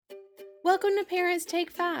Welcome to Parents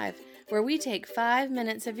Take 5, where we take 5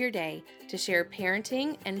 minutes of your day to share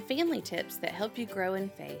parenting and family tips that help you grow in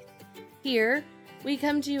faith. Here, we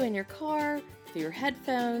come to you in your car, through your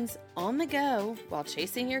headphones, on the go, while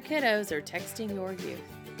chasing your kiddos or texting your youth.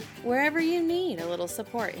 Wherever you need a little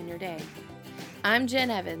support in your day. I'm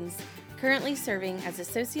Jen Evans, currently serving as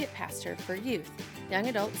Associate Pastor for youth, young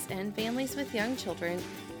adults, and families with young children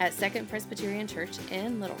at Second Presbyterian Church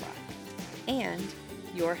in Little Rock, and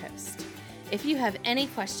your host. If you have any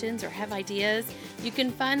questions or have ideas, you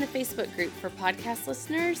can find the Facebook group for podcast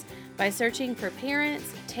listeners by searching for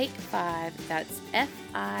Parents Take 5, that's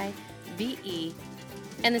F-I-V-E,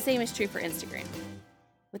 and the same is true for Instagram.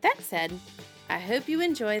 With that said, I hope you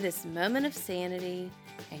enjoy this moment of sanity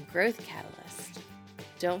and growth catalyst.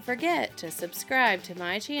 Don't forget to subscribe to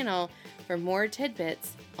my channel for more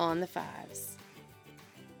tidbits on the fives.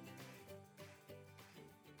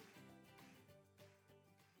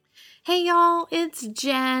 Hey y'all, it's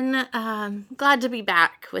Jen. Glad to be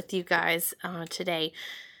back with you guys today.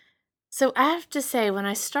 So I have to say, when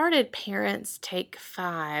I started Parents Take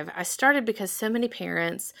 5, I started because so many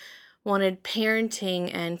parents wanted parenting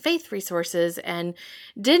and faith resources and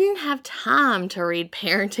didn't have time to read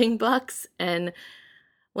parenting books. And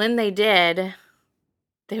when they did,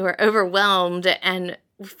 they were overwhelmed and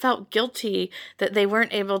felt guilty that they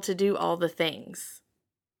weren't able to do all the things.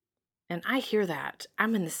 And I hear that.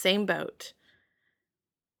 I'm in the same boat.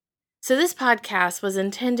 So this podcast was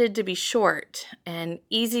intended to be short and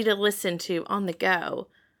easy to listen to on the go.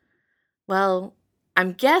 Well,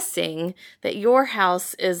 I'm guessing that your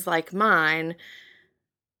house is like mine.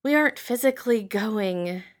 We aren't physically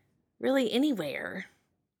going really anywhere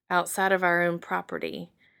outside of our own property.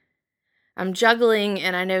 I'm juggling,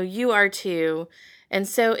 and I know you are too. And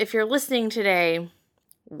so if you're listening today,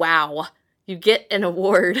 wow. You get an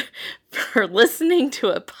award for listening to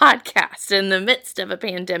a podcast in the midst of a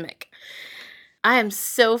pandemic. I am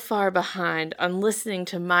so far behind on listening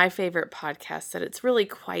to my favorite podcast that it's really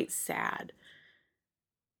quite sad.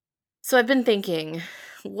 So I've been thinking,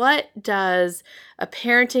 what does a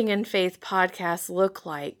parenting and faith podcast look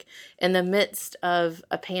like in the midst of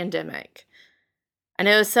a pandemic? I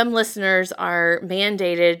know some listeners are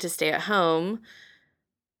mandated to stay at home.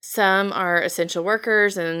 Some are essential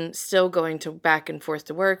workers and still going back and forth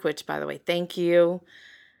to work, which, by the way, thank you.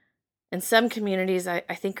 And some communities, I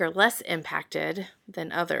think, are less impacted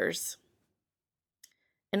than others.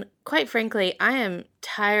 And quite frankly, I am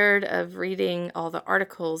tired of reading all the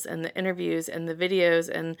articles and the interviews and the videos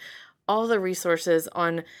and all the resources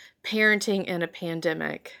on parenting in a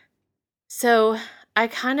pandemic. So I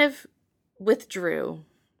kind of withdrew.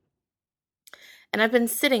 And I've been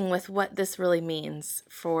sitting with what this really means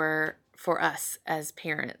for us as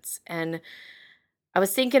parents. And I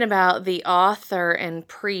was thinking about the author and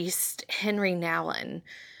priest Henry Nouwen,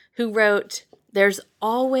 who wrote, "There's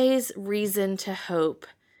always reason to hope,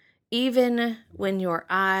 even when your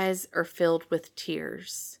eyes are filled with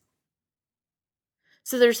tears."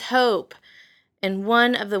 So there's hope, and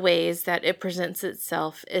one of the ways that it presents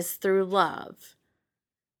itself is through love.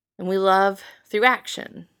 And we love through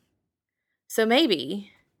action. So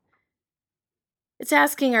maybe it's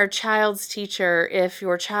asking our child's teacher if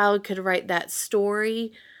your child could write that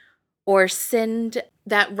story or send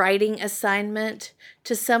that writing assignment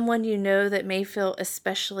to someone you know that may feel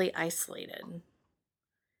especially isolated.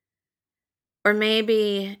 Or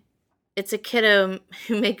maybe it's a kiddo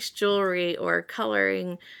who makes jewelry or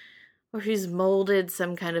coloring or who's molded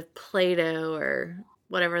some kind of Play-Doh or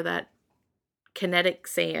whatever that kinetic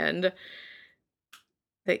sand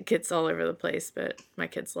that gets all over the place, but my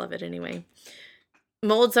kids love it anyway.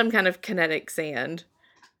 Mold some kind of kinetic sand.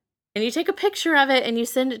 And you take a picture of it and you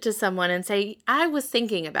send it to someone and say, "I was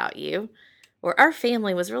thinking about you," or "Our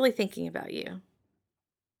family was really thinking about you."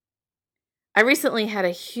 I recently had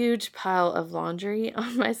a huge pile of laundry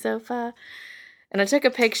on my sofa, and I took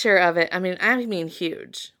a picture of it. I mean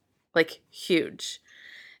huge, like huge.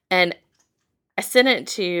 And I sent it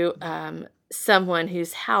to someone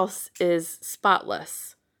whose house is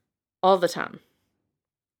spotless all the time.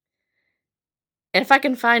 And if I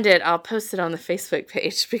can find it, I'll post it on the Facebook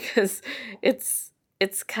page because it's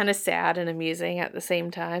kind of sad and amusing at the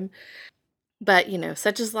same time. But,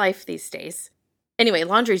 such is life these days. Anyway,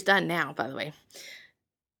 laundry's done now, by the way.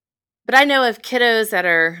 But I know of kiddos that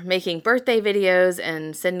are making birthday videos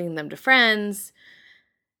and sending them to friends.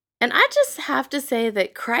 And I just have to say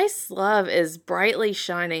that Christ's love is brightly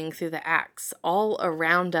shining through the acts all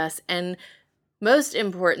around us and, most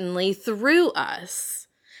importantly, through us.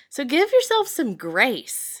 So give yourself some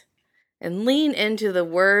grace and lean into the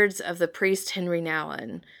words of the priest Henry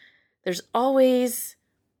Nouwen. There's always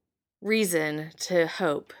reason to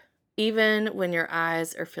hope, even when your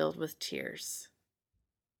eyes are filled with tears.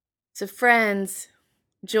 So friends,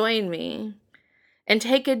 join me and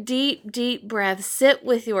take a deep, deep breath. Sit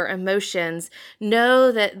with your emotions.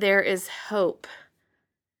 Know that there is hope,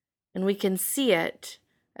 and we can see it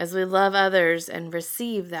as we love others and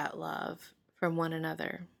receive that love from one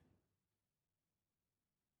another.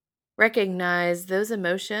 Recognize those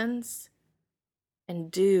emotions and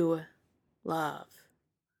do love.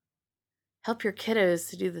 Help your kiddos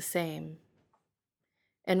to do the same.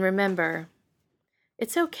 And remember,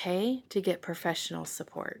 it's okay to get professional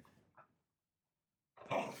support.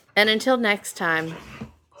 And until next time,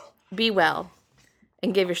 be well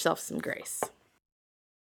and give yourself some grace.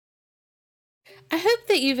 I hope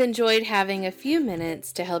that you've enjoyed having a few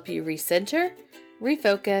minutes to help you recenter,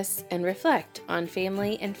 refocus, and reflect on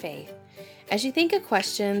family and faith. As you think of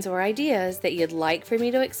questions or ideas that you'd like for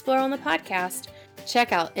me to explore on the podcast,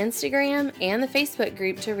 check out Instagram and the Facebook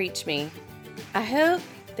group to reach me. I hope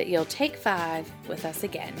that you'll take 5 with us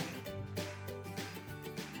again.